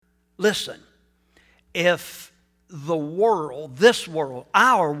Listen, if the world, this world,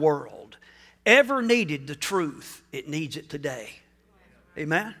 our world, ever needed the truth, it needs it today.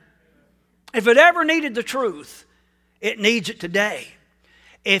 Amen? If it ever needed the truth, it needs it today.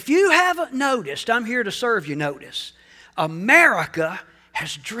 If you haven't noticed, I'm here to serve you notice, America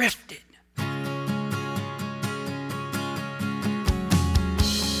has drifted.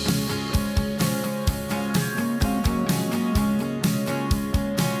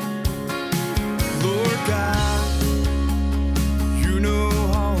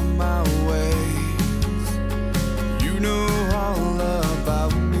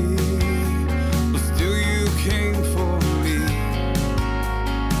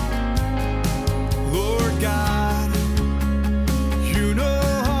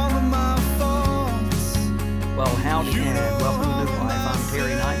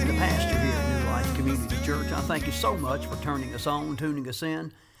 Thank you so much for turning us on, tuning us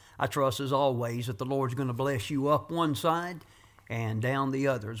in. I trust as always that the Lord's going to bless you up one side and down the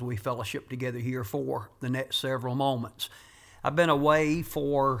other as we fellowship together here for the next several moments. I've been away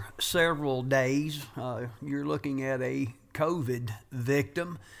for several days. You're looking at a COVID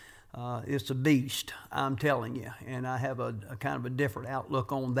victim. It's a beast, I'm telling you, and I have a kind of a different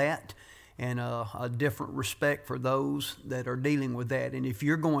outlook on that and a different respect for those that are dealing with that. And if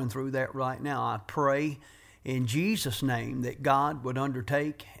you're going through that right now, I pray in Jesus' name that God would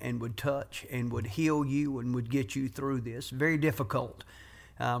undertake and would touch and would heal you and would get you through this. Very difficult.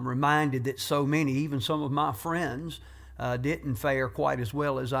 I'm reminded that so many, even some of my friends, didn't fare quite as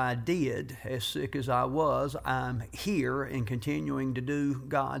well as I did. As sick as I was, I'm here and continuing to do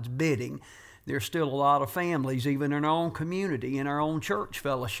God's bidding. There's still a lot of families, even in our own community, in our own church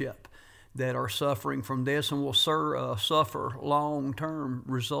fellowship, that are suffering from this and will suffer long-term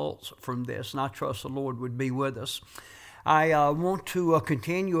results from this. And I trust the Lord would be with us. I want to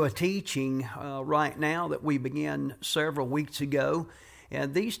continue a teaching right now that we began several weeks ago.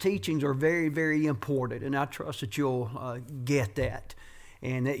 And these teachings are very, very important. And I trust that you'll get that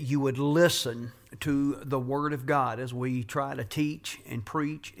and that you would listen to the Word of God as we try to teach and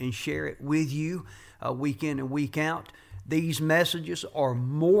preach and share it with you week in and week out. These messages are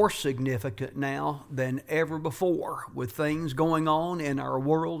more significant now than ever before with things going on in our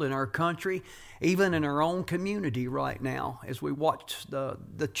world, in our country, even in our own community right now as we watch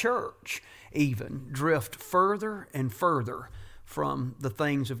the church even drift further and further from the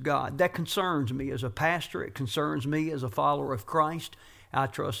things of God. That concerns me as a pastor. It concerns me as a follower of Christ. I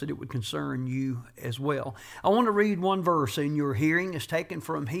trust that it would concern you as well. I want to read one verse in your hearing. It's taken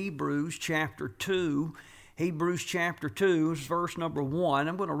from Hebrews chapter 2. Hebrews chapter 2, verse number 1.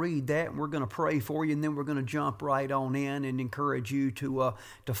 I'm going to read that and we're going to pray for you, and then we're going to jump right on in and encourage you to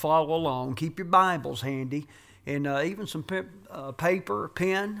follow along. Keep your Bibles handy and even some paper,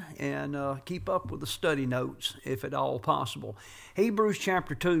 pen, and keep up with the study notes if at all possible. Hebrews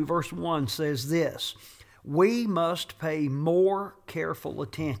chapter 2, verse 1 says this: we must pay more careful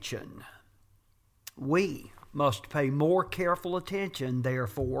attention. We must pay more careful attention,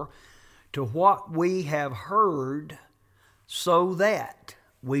 therefore, to what we have heard, so that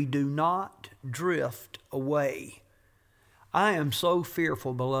we do not drift away. I am so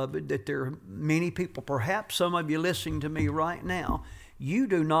fearful, beloved, that there are many people, perhaps some of you listening to me right now, you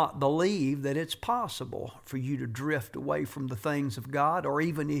do not believe that it's possible for you to drift away from the things of God, or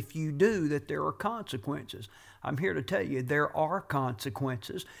even if you do, that there are consequences. I'm here to tell you there are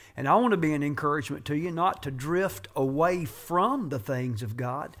consequences, and I want to be an encouragement to you not to drift away from the things of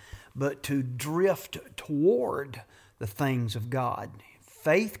God, but to drift toward the things of God.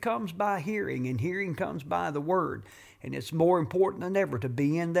 Faith comes by hearing, and hearing comes by the Word. And it's more important than ever to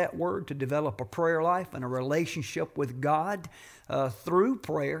be in that Word, to develop a prayer life and a relationship with God through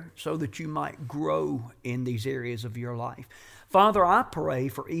prayer so that you might grow in these areas of your life. Father, I pray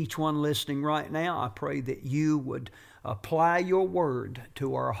for each one listening right now. I pray that you would apply your Word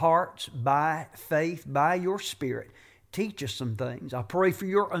to our hearts by faith, by your Spirit. Teach us some things. I pray for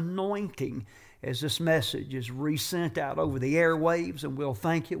your anointing as this message is resent out over the airwaves, and we'll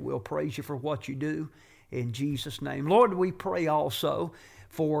thank you. We'll praise you for what you do in Jesus' name. Lord, we pray also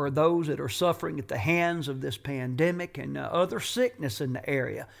for those that are suffering at the hands of this pandemic and other sickness in the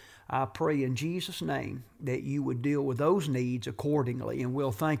area. I pray in Jesus' name that you would deal with those needs accordingly, and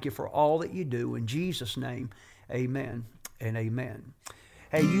we'll thank you for all that you do. In Jesus' name, amen and amen.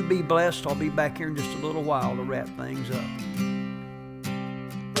 Hey, you be blessed. I'll be back here in just a little while to wrap things up.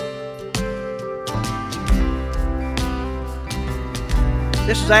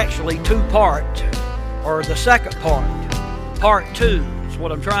 This is actually two-part, or the second part. Part 2 is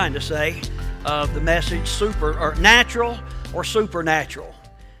what I'm trying to say of the message, natural or supernatural.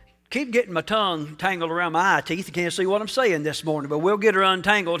 Keep getting my tongue tangled around my eye teeth. You can't see what I'm saying this morning, but we'll get her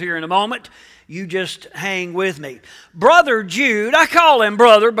untangled here in a moment. You just hang with me. Brother Jude, I call him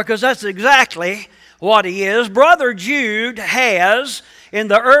brother because that's exactly what he is. Brother Jude has, in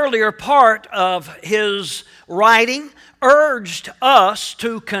the earlier part of his writing, urged us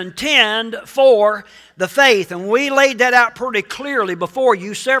to contend for the faith. And we laid that out pretty clearly before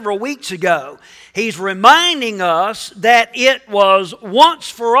you several weeks ago. He's reminding us that it was once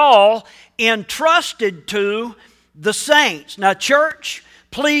for all entrusted to the saints. Now, church,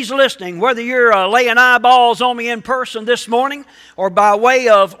 please listening, whether you're laying eyeballs on me in person this morning or by way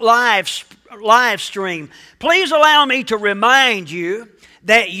of live stream, please allow me to remind you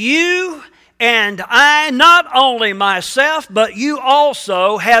that you and I, not only myself, but you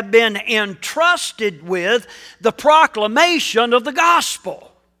also have been entrusted with the proclamation of the gospel.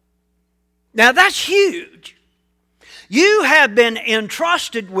 Now that's huge. You have been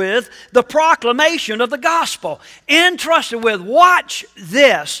entrusted with the proclamation of the gospel. Entrusted with, watch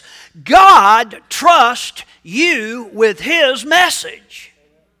this, God trusts you with His message.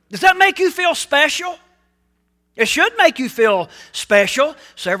 Does that make you feel special? It should make you feel special.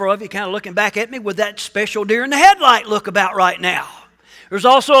 Several of you kind of looking back at me with that special deer in the headlight look about right now. There's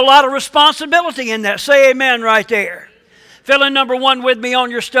also a lot of responsibility in that. Say amen right there. Fill in number 1 with me on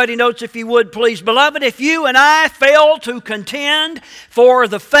your study notes if you would, please. Beloved, if you and I fail to contend for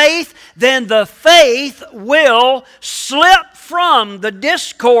the faith, then the faith will slip from the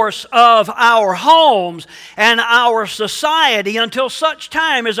discourse of our homes and our society until such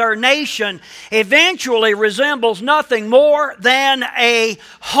time as our nation eventually resembles nothing more than a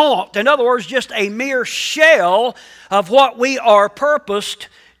haunt. In other words, just a mere shell of what we are purposed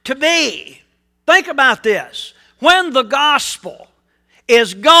to be. Think about this. When the gospel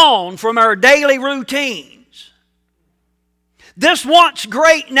is gone from our daily routines, this once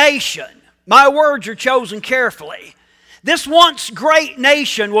great nation, my words are chosen carefully, this once great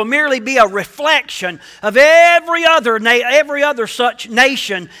nation will merely be a reflection of every other such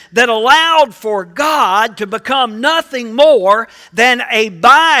nation that allowed for God to become nothing more than a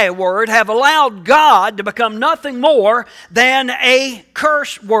byword, have allowed God to become nothing more than a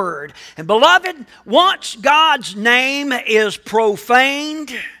curse word. And beloved, once God's name is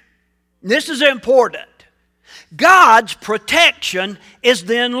profaned, this is important, God's protection is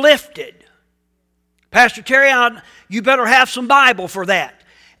then lifted. Pastor Terry, you better have some Bible for that.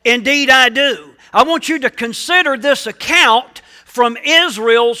 Indeed, I do. I want you to consider this account from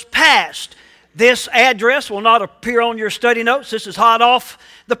Israel's past. This address will not appear on your study notes. This is hot off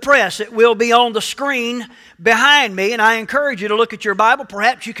the press. It will be on the screen behind me, and I encourage you to look at your Bible.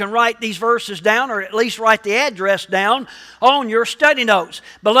 Perhaps you can write these verses down, or at least write the address down on your study notes.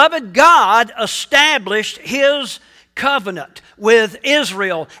 Beloved, God established His covenant with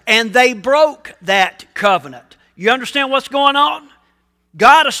Israel, and they broke that covenant. You understand what's going on?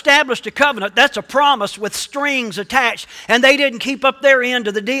 God established a covenant. That's a promise with strings attached, and they didn't keep up their end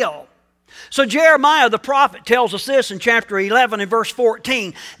of the deal. So Jeremiah the prophet tells us this in chapter 11 and verse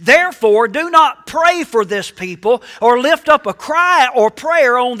 14. Therefore, do not pray for this people or lift up a cry or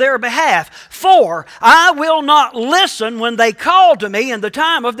prayer on their behalf, for I will not listen when they call to me in the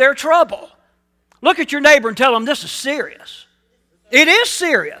time of their trouble. Look at your neighbor and tell them this is serious. It is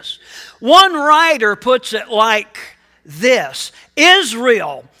serious. One writer puts it like this.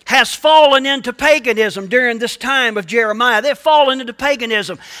 Israel has fallen into paganism during this time of Jeremiah. They've fallen into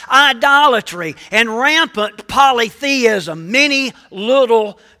paganism, idolatry, and rampant polytheism, many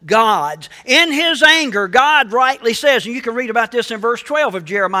little gods. In His anger, God rightly says, and you can read about this in verse 12 of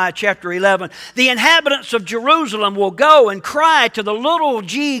Jeremiah chapter 11, the inhabitants of Jerusalem will go and cry to the little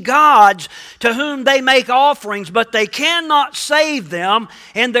g gods to whom they make offerings, but they cannot save them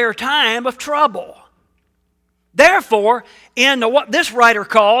in their time of trouble. Therefore, in what this writer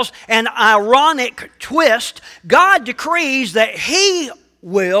calls an ironic twist, God decrees that He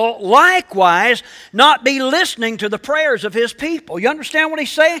will likewise not be listening to the prayers of His people. You understand what He's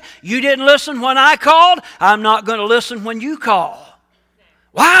saying? You didn't listen when I called, I'm not going to listen when you call.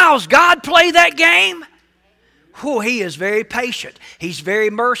 Wow, does God play that game? He is very patient. He's very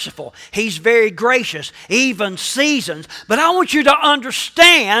merciful. He's very gracious, even seasons. But I want you to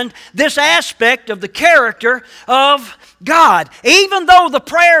understand this aspect of the character of God. Even though the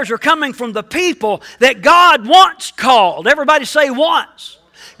prayers are coming from the people that God once called. Everybody say once.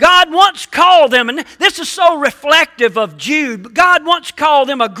 God once called them, and this is so reflective of Jude, God once called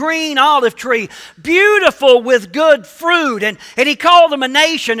them a green olive tree, beautiful with good fruit. And He called them a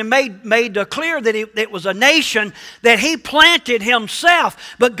nation and made clear that it was a nation that He planted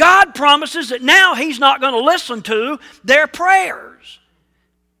Himself. But God promises that now He's not going to listen to their prayers.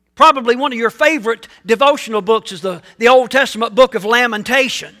 Probably one of your favorite devotional books is the Old Testament book of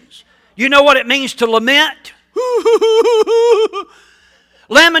Lamentations. You know what it means to lament?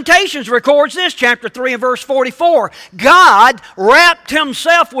 Lamentations records this, chapter 3 and verse 44. God wrapped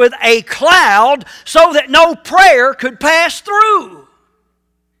Himself with a cloud so that no prayer could pass through.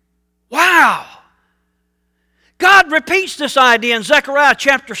 Wow! God repeats this idea in Zechariah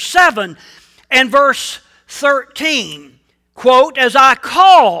chapter 7 and verse 13. Quote, as I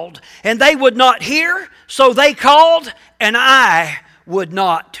called and they would not hear, so they called and I would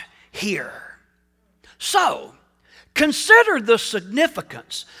not hear. So, consider the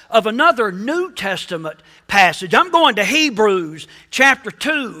significance of another New Testament passage. I'm going to Hebrews chapter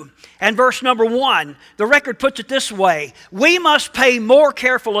 2 and verse number 1. The record puts it this way. We must pay more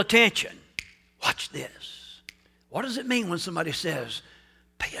careful attention. Watch this. What does it mean when somebody says,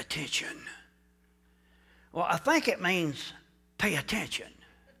 pay attention? Well, I think it means pay attention.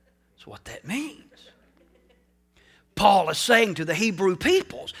 That's what that means. Paul is saying to the Hebrew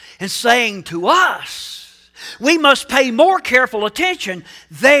peoples and saying to us, we must pay more careful attention,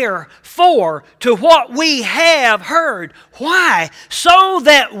 therefore, to what we have heard. Why? So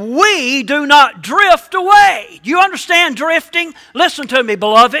that we do not drift away. Do you understand drifting? Listen to me,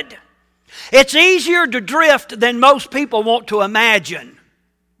 beloved. It's easier to drift than most people want to imagine.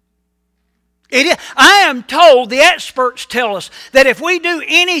 I am told, the experts tell us, that if we do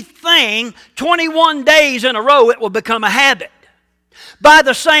anything 21 days in a row, it will become a habit. By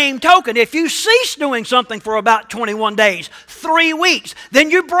the same token, if you cease doing something for about 21 days, 3 weeks,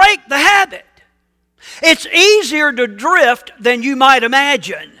 then you break the habit. It's easier to drift than you might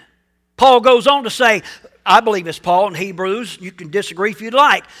imagine. Paul goes on to say, I believe it's Paul in Hebrews. You can disagree if you'd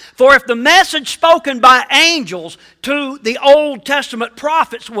like. For if the message spoken by angels to the Old Testament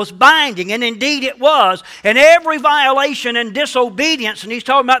prophets was binding, and indeed it was, and every violation and disobedience, and he's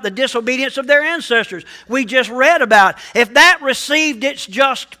talking about the disobedience of their ancestors we just read about, if that received its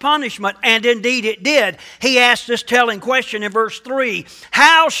just punishment, and indeed it did, he asked this telling question in verse 3,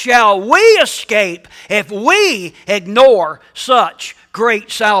 how shall we escape if we ignore such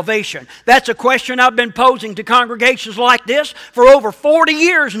great salvation? That's a question I've been posing to congregations like this for over 40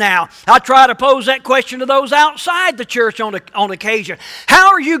 years now. I try to pose that question to those outside the church on occasion. How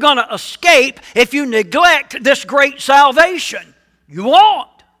are you going to escape if you neglect this great salvation? You won't.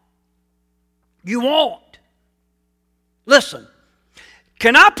 You won't. Listen,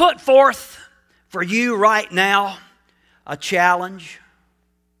 can I put forth for you right now a challenge?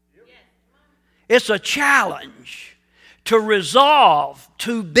 It's a challenge to resolve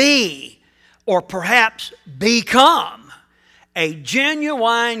to be, or perhaps become, a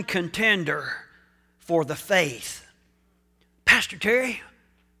genuine contender for the faith. Pastor Terry,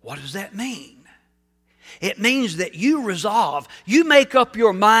 what does that mean? It means that you resolve, you make up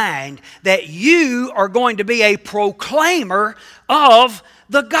your mind that you are going to be a proclaimer of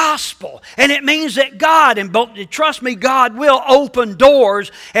the gospel. And it means that God, and trust me, God will open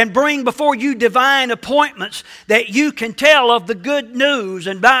doors and bring before you divine appointments that you can tell of the good news.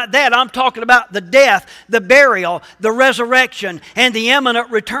 And by that I'm talking about the death, the burial, the resurrection, and the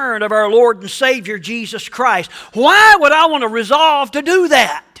imminent return of our Lord and Savior Jesus Christ. Why would I want to resolve to do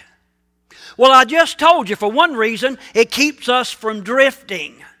that? Well, I just told you, for one reason, it keeps us from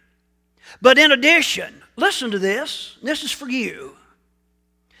drifting. But in addition, listen to this. This is for you.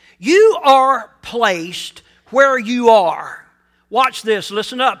 You are placed where you are. Watch this.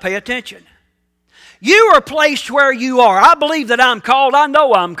 Listen up. Pay attention. You are placed where you are. I believe that I'm called. I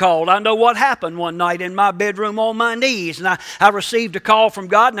know I'm called. I know what happened one night in my bedroom on my knees. And I received a call from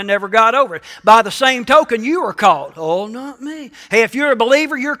God and I never got over it. By the same token, you are called. Oh, not me. Hey, if you're a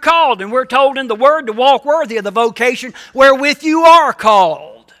believer, you're called. And we're told in the Word to walk worthy of the vocation wherewith you are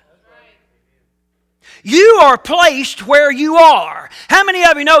called. You are placed where you are. How many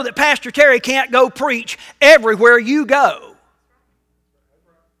of you know that Pastor Terry can't go preach everywhere you go?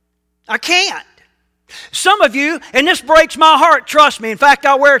 I can't. Some of you, and this breaks my heart, trust me. In fact,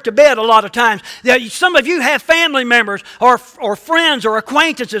 I wear it to bed a lot of times. Some of you have family members or friends or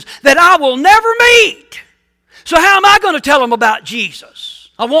acquaintances that I will never meet. So how am I going to tell them about Jesus?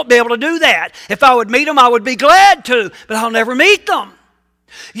 I won't be able to do that. If I would meet them, I would be glad to, but I'll never meet them.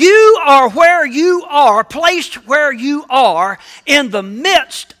 You are where you are, placed where you are in the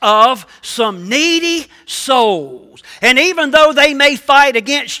midst of some needy souls. And even though they may fight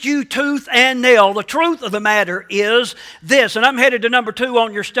against you tooth and nail, the truth of the matter is this. And I'm headed to number 2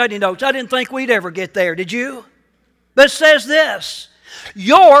 on your study notes. I didn't think we'd ever get there, did you? But it says this.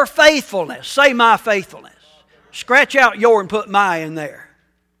 Your faithfulness. Say my faithfulness. Scratch out your and put my in there.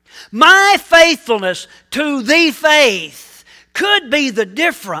 My faithfulness to the faith could be the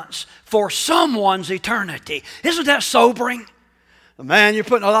difference for someone's eternity. Isn't that sobering? Man, you're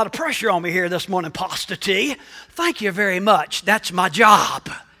putting a lot of pressure on me here this morning, Pastor T. Thank you very much. That's my job.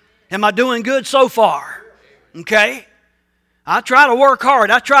 Am I doing good so far? Okay? I try to work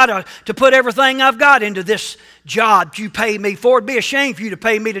hard. I try to put everything I've got into this job you pay me for. It'd be a shame for you to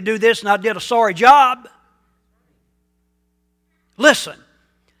pay me to do this and I did a sorry job. Listen,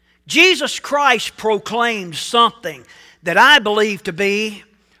 Jesus Christ proclaimed something that I believe to be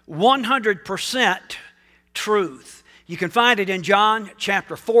 100% truth. You can find it in John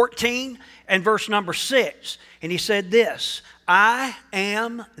chapter 14 and verse number 6. And he said this, I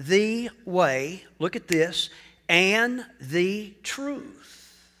am the way, look at this, and the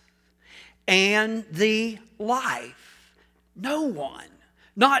truth, and the life. No one,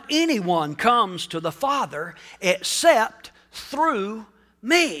 not anyone comes to the Father except through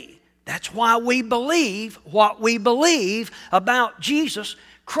me. That's why we believe what we believe about Jesus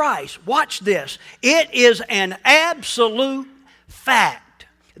Christ. Watch this. It is an absolute fact.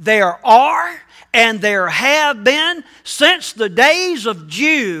 There are and there have been since the days of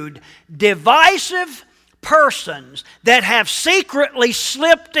Jude divisive persons that have secretly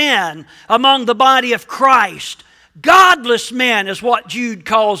slipped in among the body of Christ. Godless men is what Jude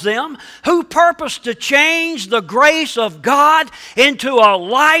calls them, who purpose to change the grace of God into a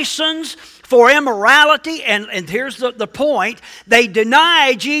license for immorality. And here's the point. They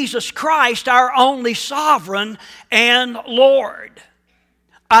deny Jesus Christ, our only sovereign and Lord.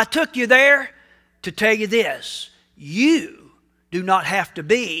 I took you there to tell you this. You do not have to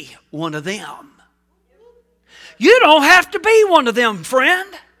be one of them. You don't have to be one of them, friend.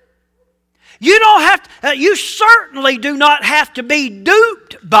 You don't have to, you certainly do not have to be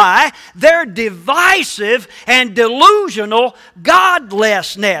duped by their divisive and delusional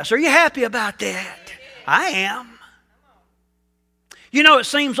godlessness. Are you happy about that? I am. You know, it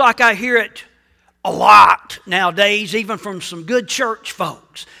seems like I hear it a lot nowadays, even from some good church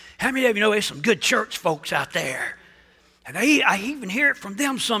folks. How many of you know there's some good church folks out there? And I even hear it from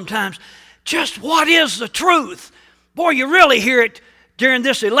them sometimes. Just what is the truth? Boy, you really hear it during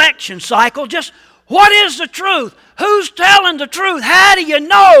this election cycle. Just what is the truth? Who's telling the truth? How do you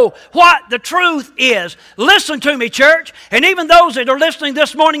know what the truth is? Listen to me, church. And even those that are listening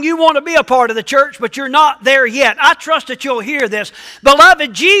this morning, you want to be a part of the church, but you're not there yet. I trust that you'll hear this.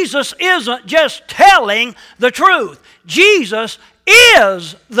 Beloved, Jesus isn't just telling the truth. Jesus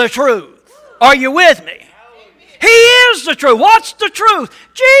is the truth. Are you with me? He is the truth. What's the truth?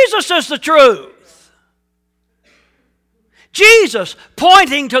 Jesus is the truth. Jesus,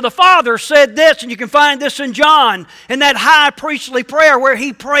 pointing to the Father, said this, and you can find this in John, in that high priestly prayer where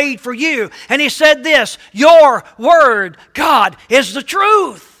he prayed for you. And he said this, your word, God, is the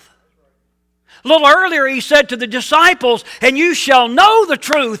truth. A little earlier he said to the disciples, and you shall know the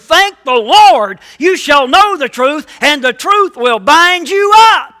truth. Thank the Lord. You shall know the truth, and the truth will bind you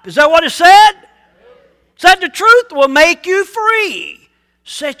up. Is that what it said? It said the truth will make you free,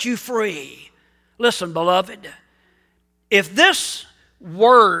 set you free. Listen, beloved. If this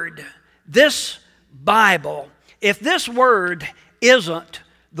word, this Bible, if this word isn't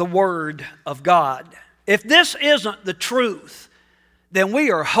the Word of God, if this isn't the truth, then we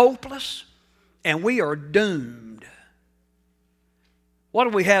are hopeless and we are doomed. What do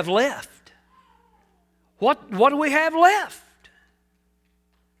we have left? What do we have left?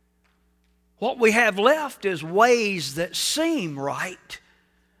 What we have left is ways that seem right,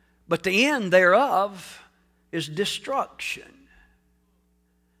 but the end thereof is destruction.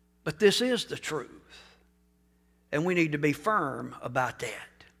 But this is the truth. And we need to be firm about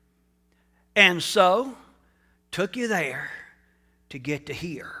that. And so, took you there to get to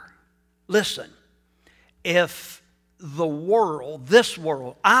here. Listen, if the world, this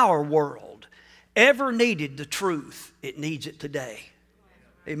world, our world, ever needed the truth, it needs it today.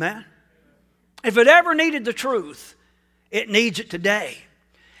 Amen? If it ever needed the truth, it needs it today.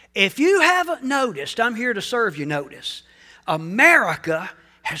 If you haven't noticed, I'm here to serve you notice, America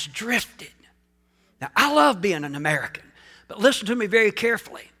has drifted. Now, I love being an American, but listen to me very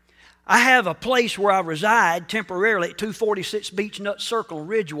carefully. I have a place where I reside temporarily at 246 Beech Nut Circle in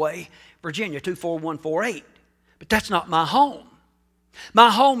Ridgeway, Virginia, 24148. But that's not my home.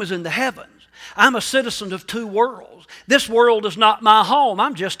 My home is in the heavens. I'm a citizen of two worlds. This world is not my home.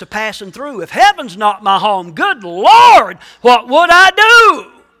 I'm just a passing through. If heaven's not my home, good Lord, what would I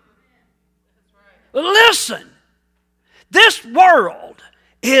do? Listen, this world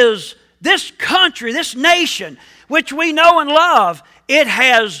is, this country, this nation, which we know and love, it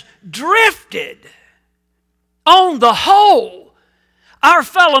has drifted. On the whole, our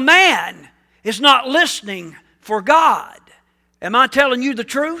fellow man is not listening for God. Am I telling you the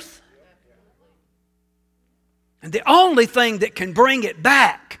truth? And the only thing that can bring it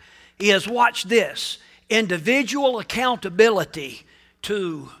back is, watch this, individual accountability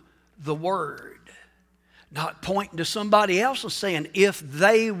to the Word. Not pointing to somebody else and saying, if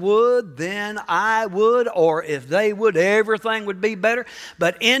they would, then I would, or if they would, everything would be better.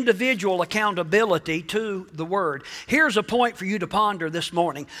 But individual accountability to the Word. Here's a point for you to ponder this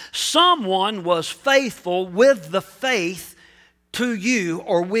morning. Someone was faithful with the faith to you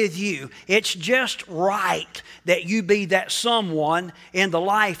or with you. It's just right that you be that someone in the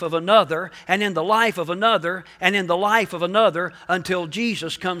life of another, and in the life of another, and in the life of another, until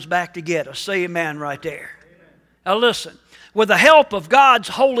Jesus comes back to get us. Say amen right there. Now listen, with the help of God's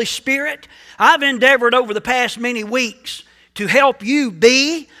Holy Spirit, I've endeavored over the past many weeks to help you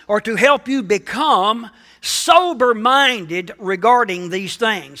be, or to help you become, sober-minded regarding these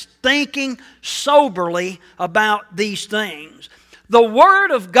things, thinking soberly about these things. The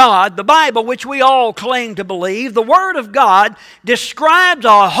Word of God, the Bible, which we all claim to believe, the Word of God describes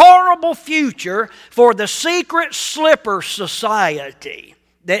a horrible future for the secret slipper society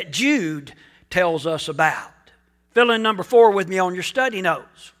that Jude tells us about. Fill in number 4 with me on your study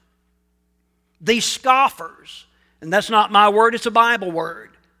notes. These scoffers, and that's not my word, it's a Bible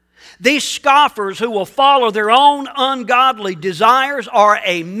word. These scoffers who will follow their own ungodly desires are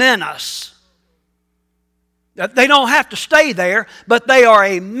a menace. They don't have to stay there, but they are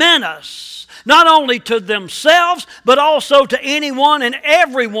a menace, not only to themselves, but also to anyone and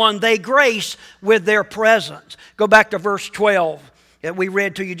everyone they grace with their presence. Go back to verse 12 that we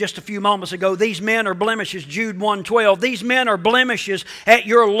read to you just a few moments ago. These men are blemishes, Jude 1:12. These men are blemishes at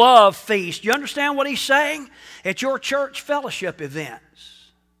your love feast. You understand what he's saying? At your church fellowship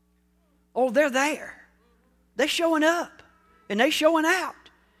events. Oh, they're there. They're showing up, and they're showing out.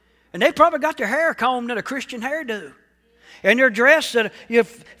 And they probably got their hair combed in a Christian hairdo. And they're dressed at a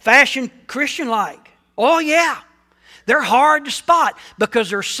fashion Christian-like. Oh, yeah. They're hard to spot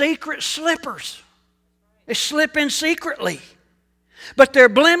because they're secret slippers. They slip in secretly. But they're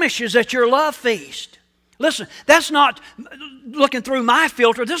blemishes at your love feast. Listen, that's not looking through my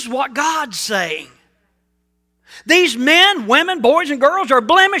filter. This is what God's saying. These men, women, boys, and girls are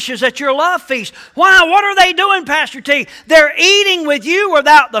blemishes at your love feast. Why? What are they doing, Pastor T? They're eating with you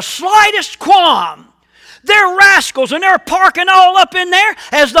without the slightest qualm. They're rascals, and they're parking all up in there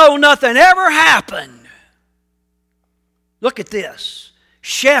as though nothing ever happened. Look at this.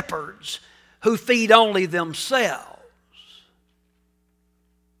 Shepherds who feed only themselves.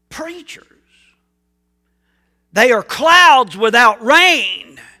 Preachers. They are clouds without rain.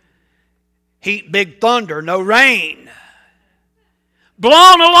 Heat, big thunder, no rain.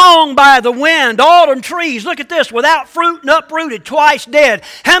 Blown along by the wind, autumn trees. Look at this, without fruit and uprooted, twice dead.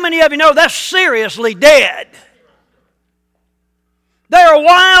 How many of you know that's seriously dead? They are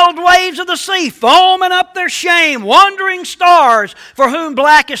wild waves of the sea, foaming up their shame, wandering stars for whom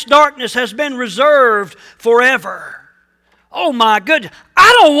blackest darkness has been reserved forever. Oh my goodness,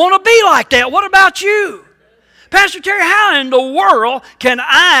 I don't want to be like that. What about you? Pastor Terry, how in the world can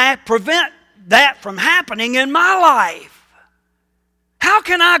I prevent that from happening in my life? How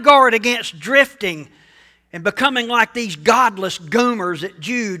can I guard against drifting and becoming like these godless goomers that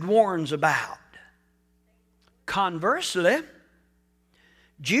Jude warns about? Conversely,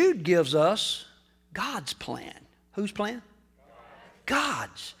 Jude gives us God's plan. Whose plan?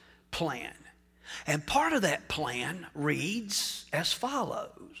 God's plan. And part of that plan reads as follows.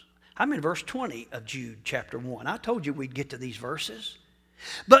 I'm in verse 20 of Jude chapter 1. I told you we'd get to these verses.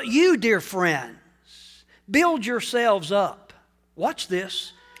 But you, dear friends, build yourselves up. Watch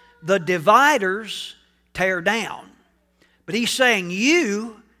this. The dividers tear down. But he's saying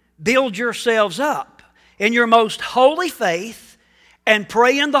you build yourselves up in your most holy faith and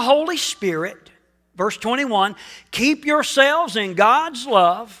pray in the Holy Spirit. Verse 21, keep yourselves in God's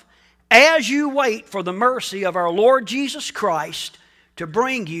love as you wait for the mercy of our Lord Jesus Christ to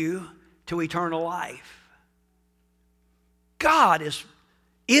bring you to eternal life. God has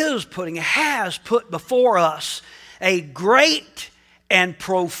put before us a great and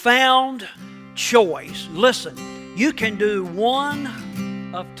profound choice. Listen, you can do one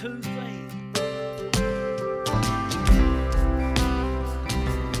of two things.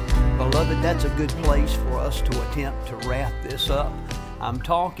 Beloved, that's a good place for us to attempt to wrap this up. I'm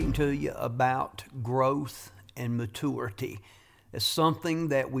talking to you about growth and maturity. It's something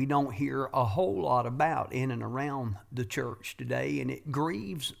that we don't hear a whole lot about in and around the church today, and it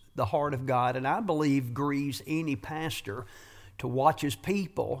grieves the heart of God, and I believe grieves any pastor to watch His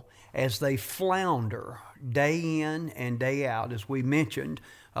people as they flounder day in and day out. As we mentioned,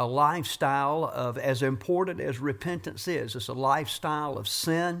 a lifestyle of, as important as repentance is, it's a lifestyle of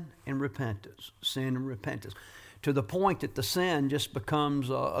sin and repentance, to the point that the sin just becomes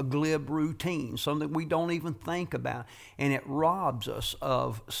a glib routine, something we don't even think about, and it robs us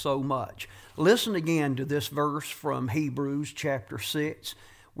of so much. Listen again to this verse from Hebrews chapter 6.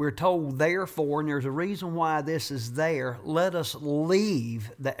 We're told, therefore, and there's a reason why this is there, let us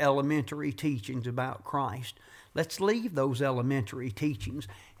leave the elementary teachings about Christ. Let's leave those elementary teachings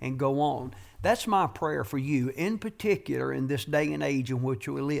and go on. That's my prayer for you, in particular in this day and age in which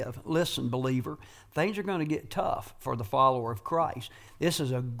we live. Listen, believer, things are going to get tough for the follower of Christ. This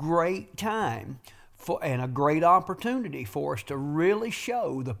is a great time and a great opportunity for us to really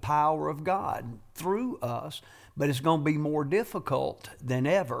show the power of God through us, but it's going to be more difficult than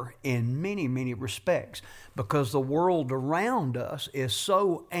ever in many, many respects, because the world around us is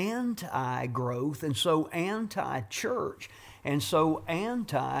so anti-growth and so anti-church and so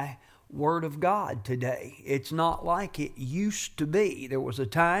anti-Word of God today. It's not like it used to be. There was a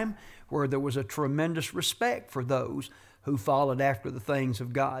time where there was a tremendous respect for those who followed after the things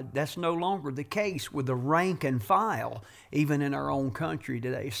of God. That's no longer the case with the rank and file, even in our own country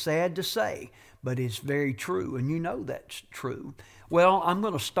today. Sad to say, but it's very true, and you know that's true. Well, I'm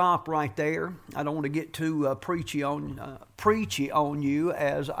going to stop right there. I don't want to get too preachy on you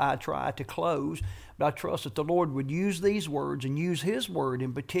as I try to close, but I trust that the Lord would use these words and use His Word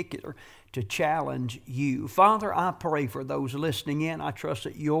in particular to challenge you. Father, I pray for those listening in. I trust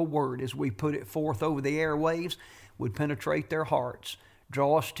that Your Word, as we put it forth over the airwaves, would penetrate their hearts,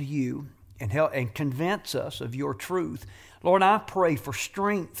 draw us to You, and help and convince us of Your truth. Lord, I pray for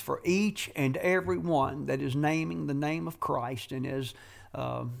strength for each and every one that is naming the name of Christ and has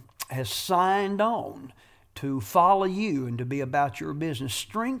signed on to follow You and to be about Your business.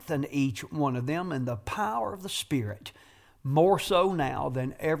 Strengthen each one of them in the power of the Spirit, more so now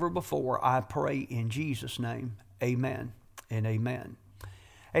than ever before. I pray in Jesus' name. Amen and amen.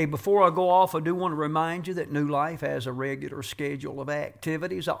 Hey, before I go off, I do want to remind you that New Life has a regular schedule of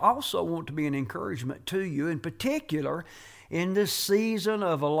activities. I also want to be an encouragement to you, in particular, in this season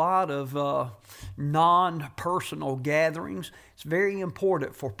of a lot of non-personal gatherings. It's very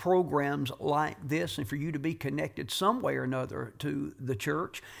important for programs like this and for you to be connected some way or another to the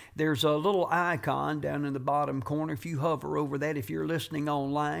church. There's a little icon down in the bottom corner. If you hover over that, if you're listening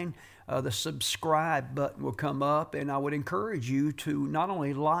online, the subscribe button will come up, and I would encourage you to not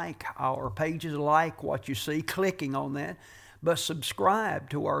only like our pages, like what you see, clicking on that, but subscribe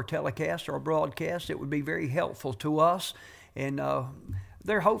to our telecast, our broadcast. It would be very helpful to us, and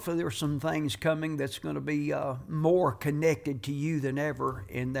hopefully there's some things coming that's going to be more connected to you than ever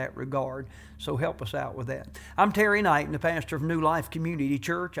in that regard. So help us out with that. I'm Terry Knight, the pastor of New Life Community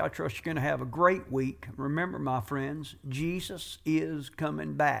Church. I trust you're going to have a great week. Remember, my friends, Jesus is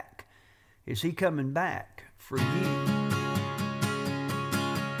coming back. Is He coming back for you?